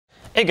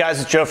Hey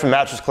guys, it's Joe from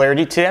Mattress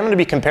Clarity. Today I'm going to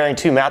be comparing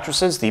two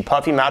mattresses, the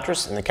Puffy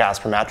Mattress and the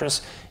Casper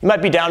Mattress. You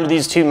might be down to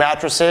these two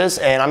mattresses,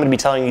 and I'm going to be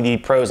telling you the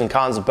pros and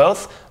cons of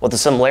both, what the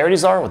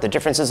similarities are, what the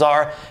differences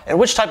are, and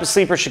which type of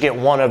sleeper should get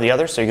one over the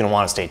other, so you're going to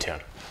want to stay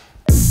tuned.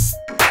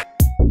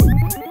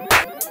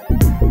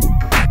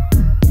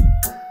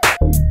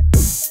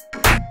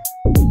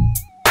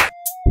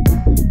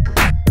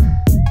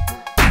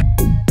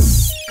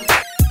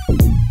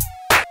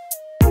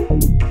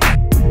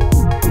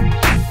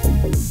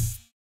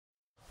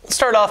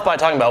 Start off by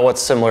talking about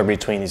what's similar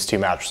between these two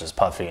mattresses,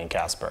 Puffy and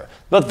Casper.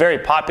 Both very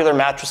popular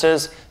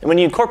mattresses, and when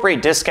you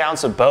incorporate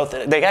discounts of both,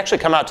 they actually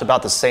come out to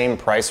about the same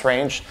price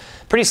range.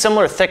 Pretty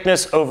similar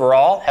thickness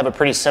overall, have a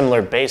pretty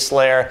similar base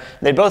layer, and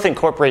they both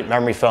incorporate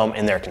memory foam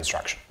in their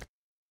construction.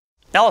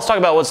 Now let's talk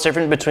about what's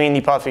different between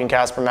the Puffy and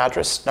Casper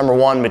mattress. Number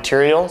one,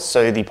 material.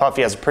 So the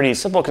Puffy has a pretty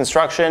simple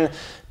construction,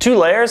 2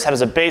 layers, has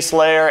a base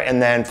layer,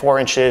 and then 4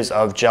 inches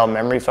of gel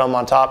memory foam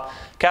on top.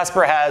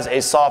 Casper has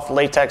a soft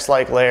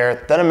latex-like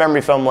layer, then a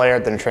memory foam layer,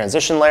 then a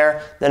transition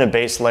layer, then a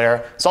base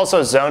layer. It's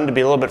also zoned to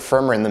be a little bit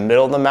firmer in the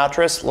middle of the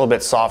mattress, a little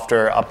bit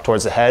softer up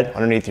towards the head.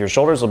 Underneath your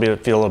shoulders will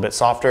feel a little bit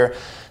softer.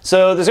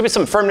 So there's going to be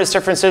some firmness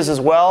differences as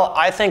well.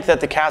 I think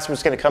that the Casper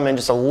is going to come in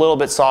just a little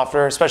bit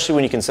softer, especially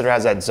when you consider it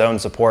has that zone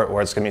support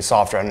where it's going to be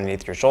softer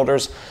underneath your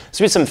shoulders. There's going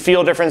to be some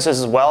feel differences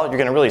as well. You're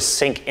going to really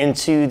sink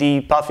into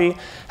the Puffy. It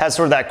has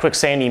sort of that quick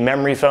sandy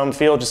memory foam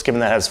feel, just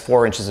given that it has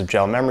 4 inches of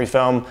gel memory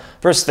foam,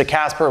 versus the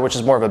Casper, which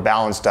is more of a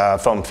balanced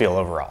foam feel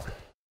overall.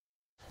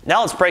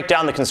 Now let's break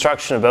down the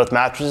construction of both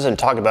mattresses and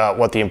talk about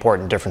what the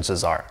important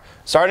differences are.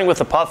 Starting with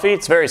the Puffy,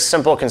 it's very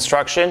simple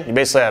construction. You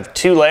basically have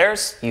 2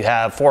 layers. You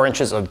have 4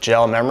 inches of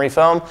gel memory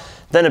foam,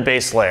 then a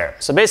base layer.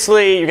 So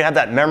basically, you're gonna have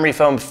that memory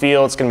foam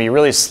feel. It's gonna be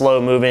really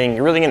slow moving.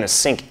 You're really gonna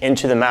sink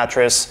into the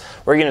mattress.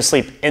 Where you're gonna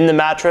sleep in the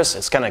mattress,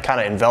 it's gonna kind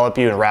of envelop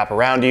you and wrap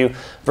around you,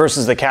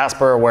 versus the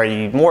Casper, where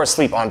you more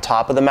sleep on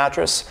top of the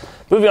mattress.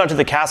 Moving on to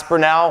the Casper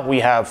now, we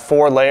have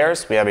 4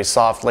 layers. We have a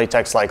soft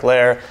latex-like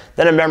layer,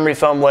 then a memory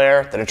foam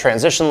layer, then a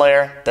transition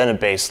layer, then a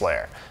base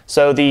layer.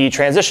 So the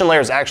transition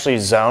layer is actually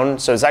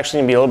zoned, so it's actually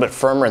going to be a little bit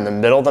firmer in the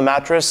middle of the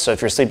mattress. So if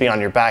you're sleeping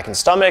on your back and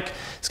stomach,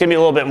 it's going to be a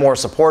little bit more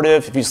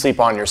supportive. If you sleep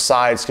on your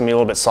side, it's going to be a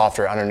little bit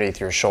softer underneath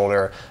your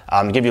shoulder,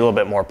 give you a little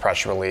bit more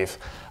pressure relief.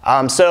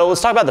 So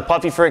let's talk about the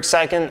Puffy for a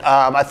second.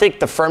 I think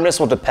the firmness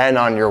will depend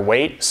on your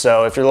weight.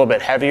 So if you're a little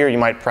bit heavier, you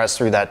might press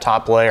through that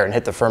top layer and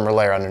hit the firmer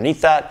layer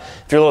underneath that.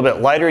 If you're a little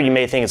bit lighter, you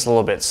may think it's a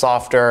little bit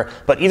softer,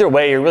 but either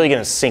way, you're really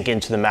going to sink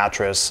into the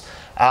mattress.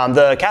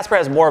 The Casper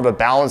has more of a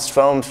balanced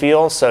foam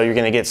feel, so you're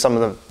going to get some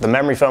of the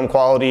memory foam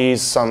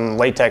qualities, some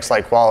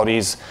latex-like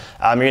qualities.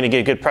 You're going to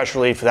get good pressure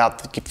relief without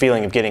the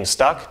feeling of getting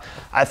stuck.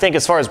 I think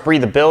as far as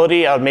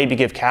breathability, I would maybe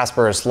give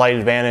Casper a slight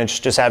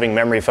advantage, just having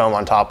memory foam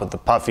on top of the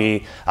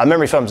Puffy.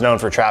 Memory foam is known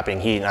for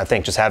trapping heat, and I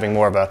think just having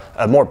more of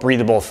a more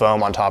breathable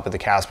foam on top of the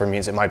Casper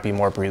means it might be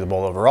more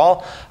breathable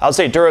overall. I would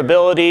say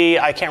durability,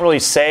 I can't really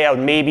say. I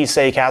would maybe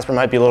say Casper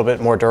might be a little bit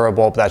more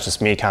durable, but that's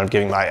just me kind of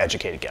giving my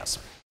educated guess.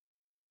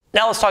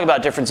 Now let's talk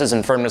about differences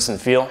in firmness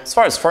and feel. As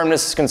far as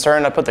firmness is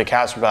concerned, I put the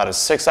Casper about a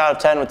 6 out of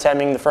 10, with 10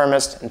 being the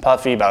firmest, and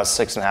Puffy about a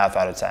 6.5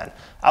 out of 10.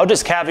 I would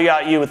just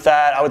caveat you with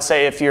that. I would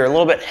say if you're a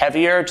little bit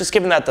heavier, just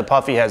given that the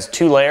Puffy has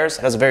 2 layers,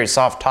 it has a very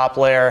soft top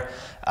layer,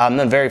 then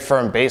a very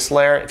firm base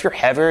layer. If you're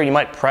heavier, you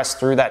might press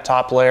through that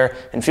top layer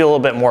and feel a little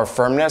bit more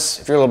firmness.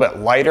 If you're a little bit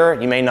lighter,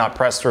 you may not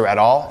press through at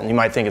all, and you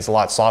might think it's a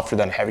lot softer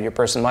than a heavier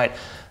person might.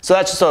 So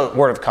that's just a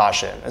word of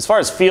caution. As far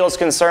as feel is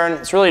concerned,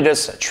 it's really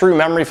just a true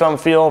memory foam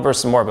feel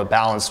versus more of a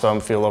balanced foam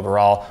feel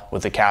overall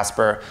with the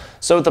Casper.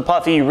 So with the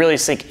Puffy, you really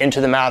sink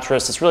into the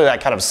mattress. It's really that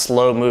kind of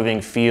slow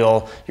moving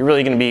feel. You're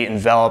really going to be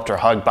enveloped or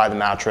hugged by the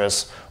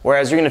mattress,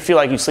 whereas you're going to feel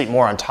like you sleep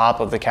more on top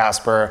of the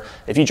Casper.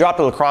 If you drop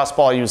a lacrosse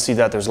ball, you will see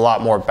that there's a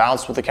lot more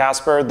bounce with the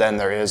Casper than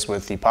there is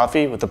with the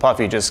Puffy. With the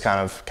Puffy, it just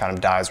kind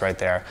of dies right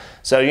there.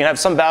 So you can have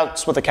some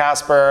bounce with the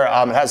Casper.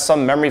 It has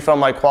some memory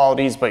foam-like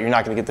qualities, but you're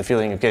not going to get the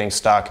feeling of getting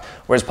stuck,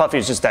 whereas Puffy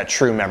is just that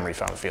true memory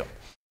foam feel.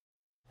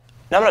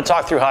 Now I'm going to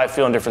talk through how I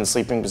feel in different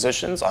sleeping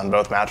positions on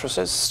both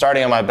mattresses.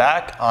 Starting on my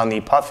back, on the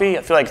Puffy,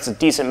 I feel like it's a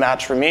decent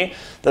match for me.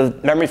 The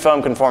memory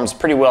foam conforms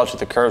pretty well to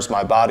the curves of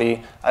my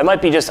body. It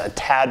might be just a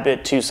tad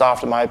bit too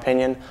soft in my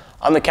opinion.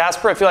 On the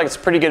Casper, I feel like it's a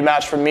pretty good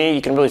match for me.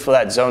 You can really feel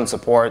that zone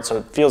support, so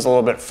it feels a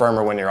little bit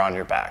firmer when you're on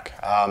your back.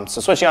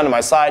 So switching onto my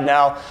side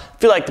now,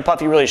 I feel like the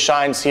Puffy really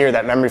shines here.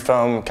 That memory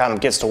foam kind of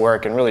gets to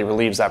work and really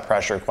relieves that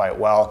pressure quite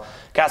well.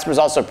 Casper is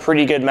also a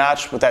pretty good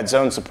match with that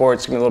zone support.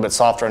 It's going to be a little bit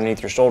softer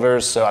underneath your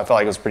shoulders, so I felt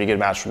like it was a pretty good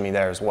match for me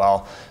there as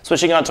well.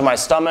 Switching onto my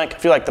stomach, I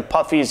feel like the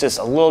Puffy is just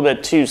a little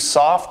bit too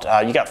soft.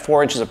 You got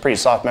 4 inches of pretty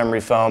soft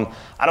memory foam.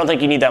 I don't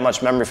think you need that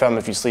much memory foam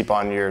if you sleep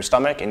on your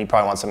stomach, and you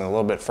probably want something a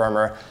little bit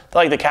firmer. I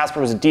feel like the Casper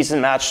was a decent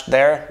match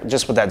there.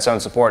 Just with that zone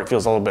support, it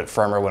feels a little bit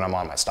firmer when I'm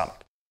on my stomach.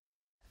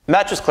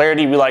 Mattress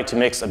Clarity, we like to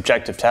mix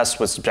objective tests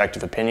with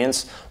subjective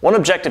opinions. One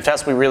objective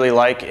test we really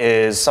like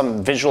is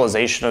some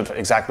visualization of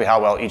exactly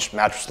how well each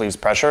mattress leaves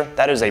pressure.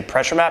 That is a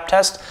pressure map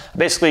test. I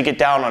basically get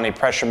down on a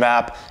pressure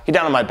map, get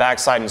down on my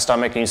backside and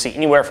stomach, and you see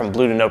anywhere from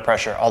blue to no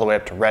pressure all the way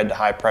up to red to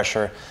high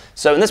pressure.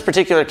 So in this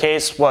particular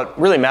case, what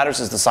really matters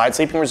is the side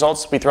sleeping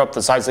results. We throw up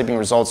the side sleeping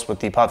results with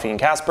the Puffy and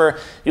Casper.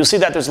 You'll see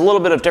that there's a little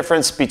bit of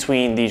difference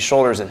between the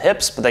shoulders and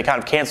hips, but they kind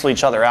of cancel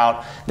each other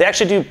out. They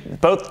actually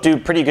both do a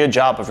pretty good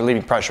job of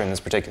relieving pressure in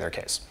this particular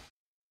case.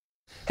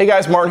 Hey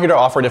guys, Martin here to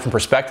offer a different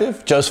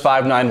perspective. Joe's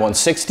 5'9",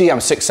 160, I'm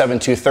 6'7",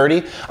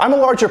 230. I'm a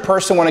larger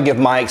person, want to give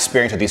my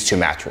experience with these two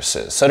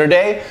mattresses. So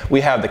today,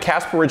 we have the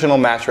Casper Original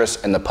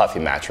Mattress and the Puffy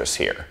Mattress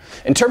here.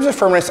 In terms of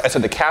firmness, I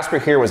said the Casper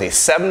here was a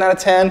 7 out of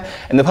 10,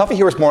 and the Puffy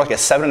here was more like a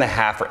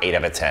 7.5 or 8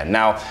 out of 10.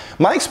 Now,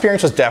 my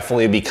experience was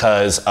definitely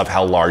because of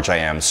how large I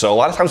am. So a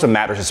lot of times with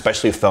mattresses,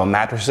 especially foam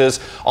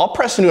mattresses, I'll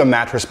press into a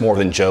mattress more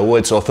than Joe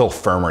would, so it'll feel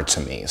firmer to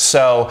me.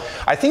 So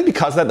I think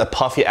because of that, the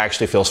Puffy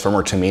actually feels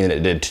firmer to me than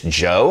it did to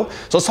Joe.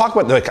 So let's talk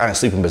about the kind of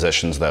sleeping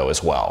positions though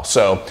as well.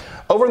 So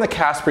over in the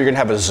Casper, you're gonna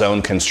have a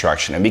zone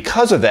construction. And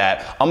because of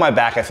that, on my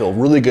back, I feel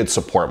really good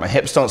support. My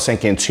hips don't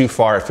sink in too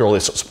far. I feel really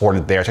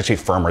supported there. It's actually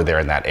firmer there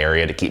in that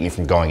area to keep me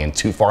from going in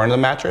too far into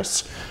the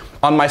mattress.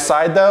 On my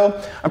side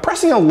though, I'm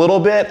pressing a little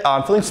bit.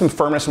 I'm feeling some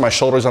firmness in my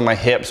shoulders, on my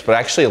hips, but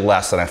actually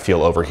less than I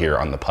feel over here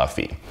on the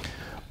Puffy.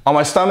 On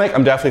my stomach,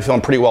 I'm definitely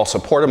feeling pretty well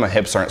supported. My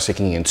hips aren't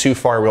sinking in too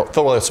far. I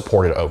feel really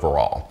supported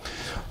overall.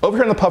 Over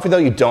here in the Puffy though,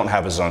 you don't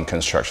have a zone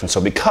construction. So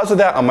because of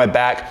that, on my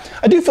back,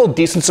 I do feel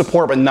decent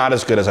support, but not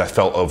as good as I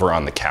felt over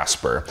on the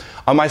Casper.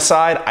 On my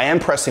side, I am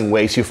pressing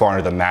way too far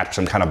into the mattress.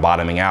 I'm kind of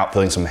bottoming out,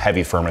 feeling some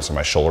heavy firmness in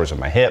my shoulders and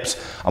my hips.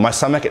 On my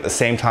stomach, at the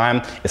same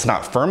time, it's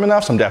not firm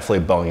enough, so I'm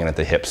definitely bowing in at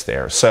the hips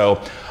there.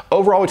 So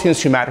overall, between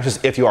these two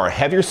mattresses, if you are a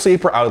heavier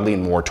sleeper, I would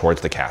lean more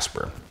towards the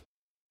Casper.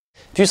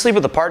 If you sleep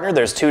with a partner,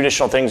 there's two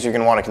additional things you're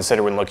going to want to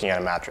consider when looking at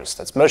a mattress.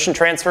 That's motion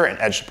transfer and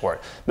edge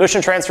support.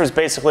 Motion transfer is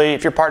basically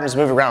if your partner's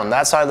moving around on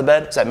that side of the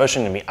bed, is that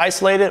motion going to be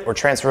isolated or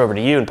transfer over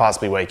to you and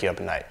possibly wake you up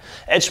at night?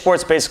 Edge support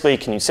is basically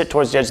can you sit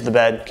towards the edge of the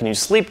bed, can you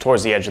sleep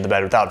towards the edge of the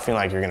bed without feeling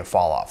like you're going to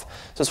fall off?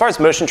 So as far as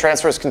motion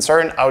transfer is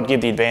concerned, I would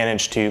give the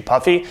advantage to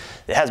Puffy.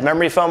 It has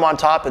memory foam on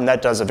top and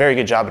that does a very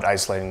good job at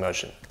isolating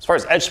motion. As far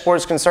as edge support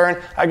is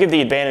concerned, I'd give the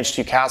advantage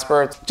to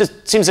Casper. It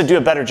just seems to do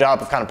a better job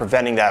of kind of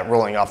preventing that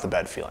rolling off the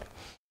bed feeling.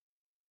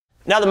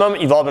 Now the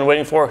moment you've all been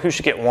waiting for, who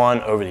should get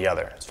one over the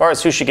other? As far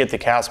as who should get the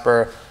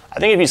Casper, I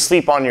think if you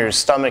sleep on your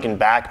stomach and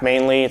back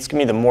mainly, it's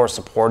going to be the more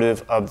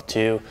supportive of the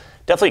two.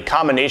 Definitely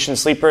combination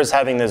sleepers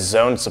having this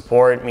zone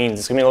support means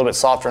it's going to be a little bit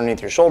softer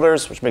underneath your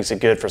shoulders, which makes it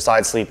good for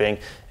side sleeping,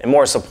 and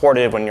more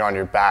supportive when you're on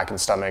your back and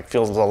stomach,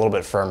 feels a little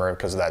bit firmer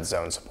because of that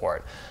zone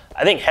support.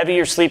 I think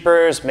heavier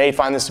sleepers may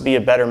find this to be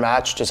a better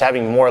match. Just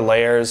having more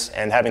layers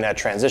and having that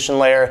transition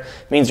layer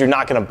means you're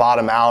not going to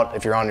bottom out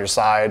if you're on your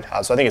side.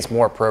 So I think it's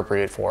more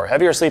appropriate for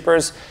heavier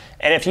sleepers.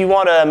 And if you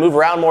want to move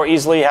around more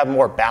easily, have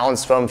more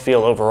balanced foam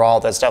feel overall,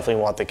 that's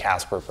definitely what the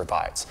Casper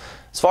provides.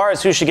 As far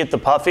as who should get the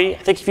Puffy, I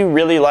think if you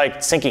really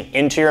like sinking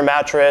into your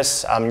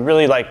mattress, you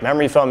really like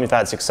memory foam, you've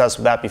had success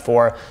with that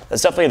before,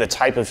 that's definitely the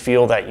type of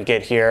feel that you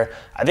get here.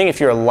 I think if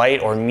you're a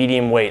light or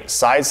medium weight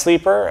side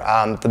sleeper,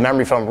 the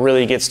memory foam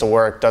really gets to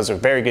work, does a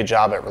very good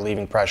job at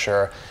relieving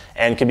pressure,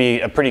 and can be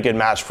a pretty good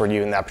match for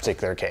you in that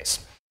particular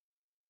case.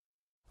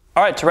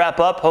 All right, to wrap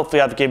up,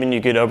 hopefully I've given you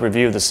a good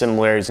overview of the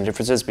similarities and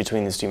differences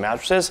between these two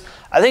mattresses.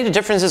 I think the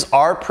differences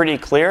are pretty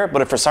clear, but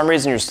if for some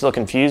reason you're still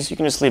confused, you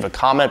can just leave a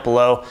comment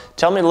below.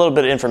 Tell me a little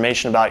bit of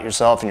information about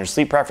yourself and your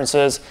sleep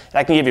preferences, and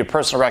I can give you a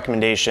personal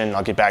recommendation.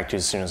 I'll get back to you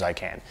as soon as I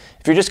can.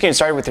 If you're just getting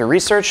started with your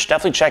research,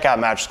 definitely check out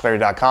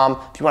mattressclarity.com.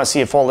 If you want to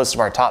see a full list of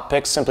our top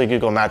picks, simply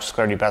Google Mattress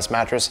Clarity Best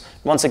Mattress.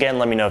 Once again,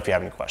 let me know if you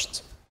have any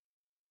questions.